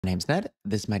My name's Ned,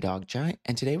 this is my dog Jai,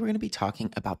 and today we're going to be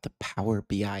talking about the Power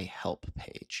BI help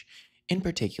page. In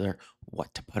particular,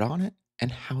 what to put on it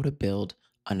and how to build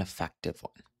an effective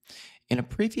one. In a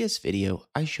previous video,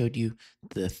 I showed you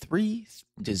the three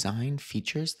design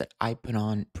features that I put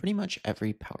on pretty much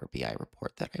every Power BI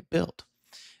report that I build.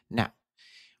 Now,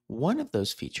 one of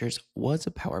those features was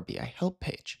a Power BI help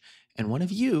page, and one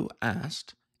of you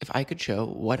asked if I could show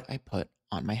what I put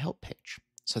on my help page.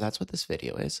 So that's what this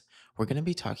video is. We're going to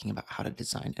be talking about how to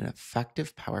design an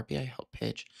effective Power BI help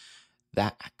page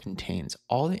that contains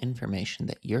all the information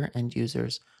that your end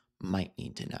users might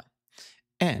need to know.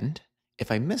 And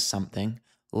if I missed something,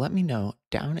 let me know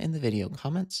down in the video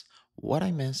comments what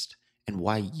I missed and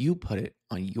why you put it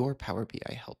on your Power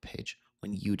BI help page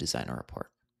when you design a report.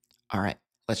 All right,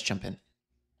 let's jump in.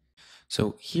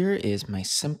 So here is my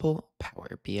simple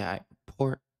Power BI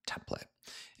report template.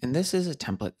 And this is a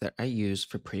template that I use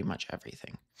for pretty much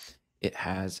everything. It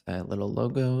has a little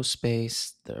logo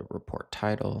space, the report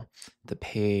title, the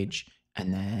page,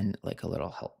 and then like a little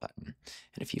help button.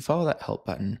 And if you follow that help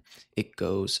button, it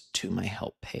goes to my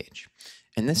help page.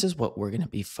 And this is what we're going to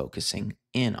be focusing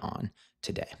in on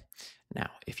today.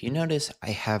 Now, if you notice,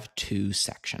 I have two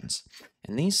sections,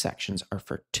 and these sections are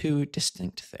for two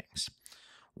distinct things.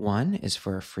 One is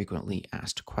for a frequently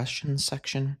asked questions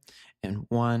section, and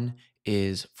one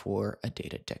is for a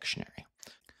data dictionary.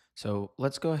 So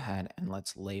let's go ahead and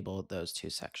let's label those two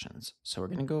sections. So we're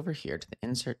going to go over here to the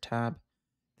Insert tab,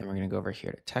 then we're going to go over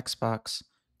here to Text Box,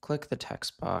 click the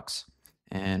text box,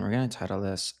 and we're going to title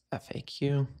this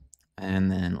FAQ,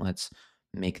 and then let's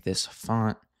make this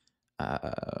font.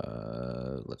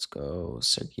 Let's go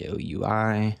Sergio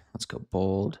UI, let's go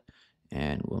bold,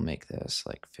 and we'll make this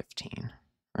like 15,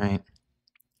 right?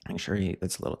 Make sure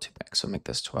that's a little too big, so make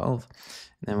this 12.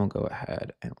 And then we'll go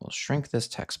ahead and we'll shrink this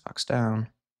text box down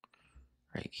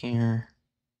right here.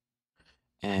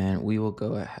 And we will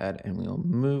go ahead and we'll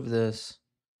move this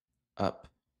up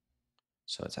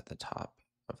so it's at the top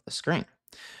of the screen.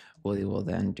 We will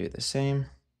then do the same.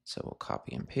 So we'll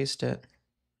copy and paste it.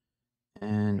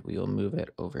 And we will move it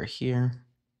over here.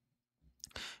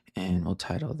 And we'll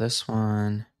title this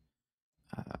one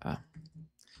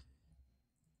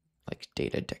like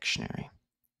data dictionary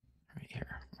right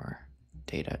here, or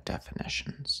data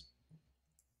definitions.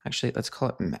 Actually, let's call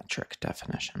it metric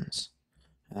definitions.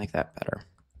 I like that better.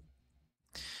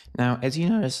 Now, as you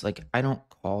notice, like I don't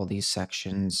call these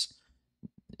sections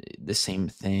the same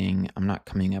thing. I'm not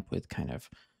coming up with kind of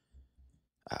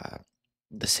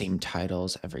the same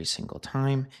titles every single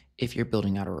time. If you're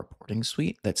building out a reporting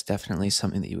suite, that's definitely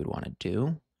something that you would want to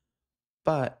do.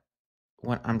 But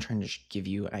what I'm trying to give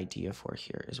you an idea for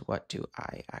here is what do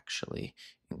I actually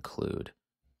include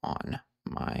on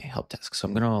my help desk. So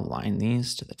I'm going to align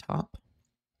these to the top.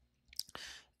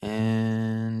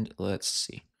 And let's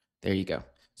see. There you go.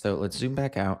 So let's zoom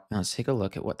back out and let's take a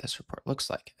look at what this report looks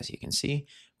like. As you can see,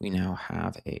 we now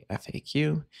have a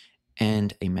FAQ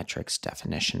and a metrics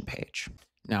definition page.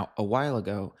 Now, a while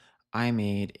ago, I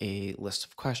made a list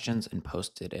of questions and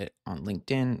posted it on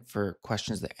LinkedIn for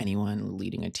questions that anyone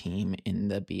leading a team in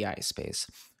the BI space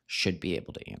should be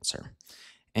able to answer.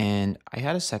 And I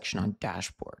had a section on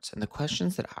dashboards, and the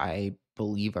questions that I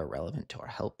believe are relevant to our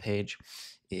help page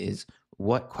is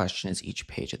what question is each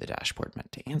page of the dashboard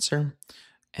meant to answer,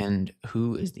 and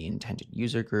who is the intended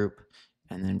user group,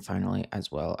 and then finally, as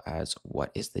well as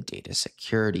what is the data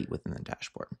security within the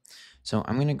dashboard. So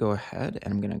I'm going to go ahead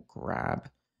and I'm going to grab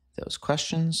those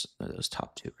questions, those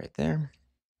top two right there.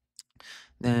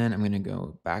 Then I'm going to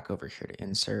go back over here to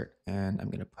insert, and I'm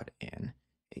going to put in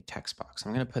a text box.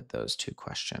 I'm going to put those two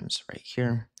questions right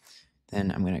here.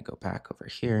 Then I'm going to go back over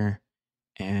here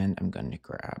and I'm going to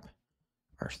grab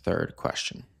our third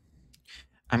question.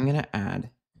 I'm going to add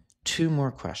two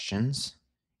more questions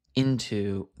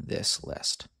into this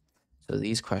list. So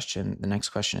the next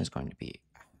question is going to be,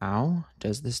 how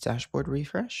does this dashboard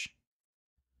refresh?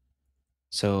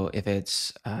 So if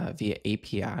it's via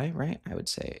API, right, I would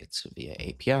say it's via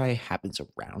API, happens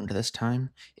around this time.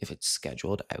 If it's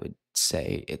scheduled, I would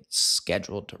say it's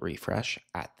scheduled to refresh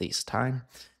at this time.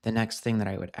 The next thing that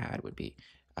I would add would be,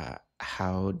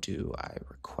 how do I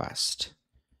request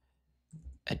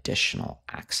additional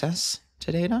access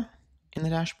to data in the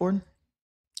dashboard?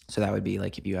 So that would be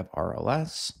like if you have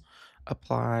RLS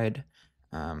applied,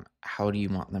 how do you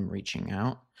want them reaching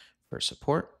out for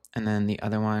support? And then the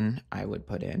other one I would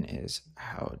put in is,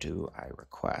 how do I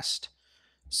request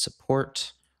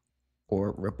support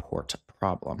or report a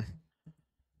problem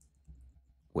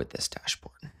with this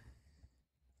dashboard?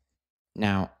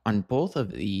 Now, on both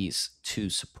of these two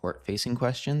support facing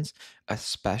questions,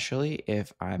 especially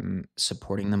if I'm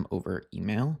supporting them over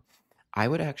email, I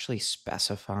would actually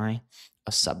specify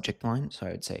a subject line. So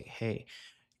I would say, hey,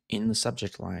 in the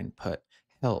subject line, put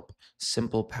help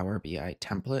simple Power BI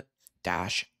template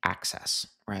dash access,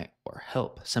 right? Or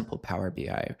help simple Power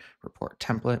BI report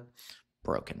template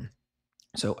broken.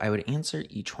 So I would answer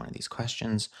each one of these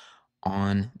questions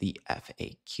on the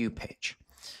FAQ page.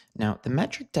 Now, the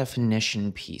metric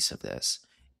definition piece of this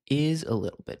is a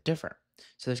little bit different.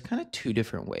 So there's kind of two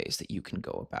different ways that you can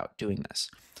go about doing this.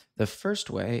 The first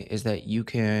way is that you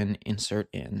can insert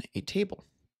in a table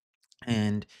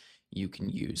and you can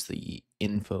use the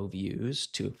info views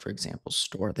to, for example,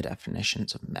 store the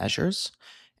definitions of measures.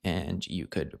 And you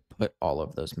could put all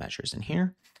of those measures in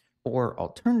here. Or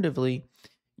alternatively,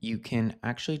 you can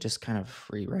actually just kind of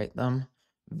rewrite them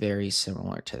very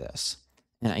similar to this.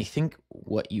 And I think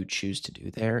what you choose to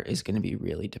do there is going to be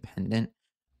really dependent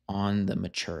on the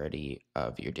maturity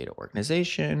of your data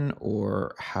organization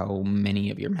or how many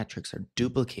of your metrics are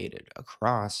duplicated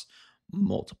across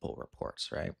multiple reports,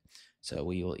 right? So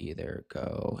we will either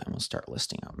go and we'll start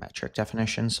listing out metric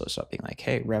definitions. So something like,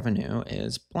 hey, revenue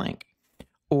is blank,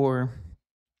 or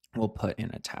we'll put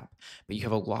in a tab. But you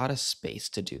have a lot of space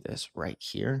to do this right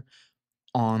here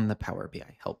on the Power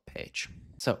BI help page.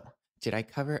 So, did I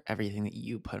cover everything that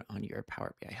you put on your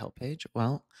Power BI help page?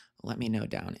 Well, let me know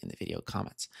down in the video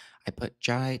comments. I put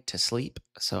Jai to sleep,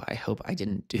 so I hope I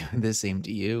didn't do the same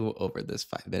to you over this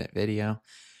 5-minute video.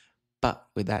 But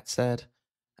with that said,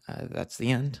 that's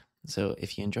the end. So,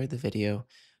 if you enjoyed the video,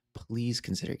 please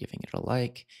consider giving it a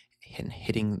like and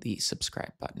hitting the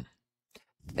subscribe button.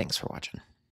 Thanks for watching.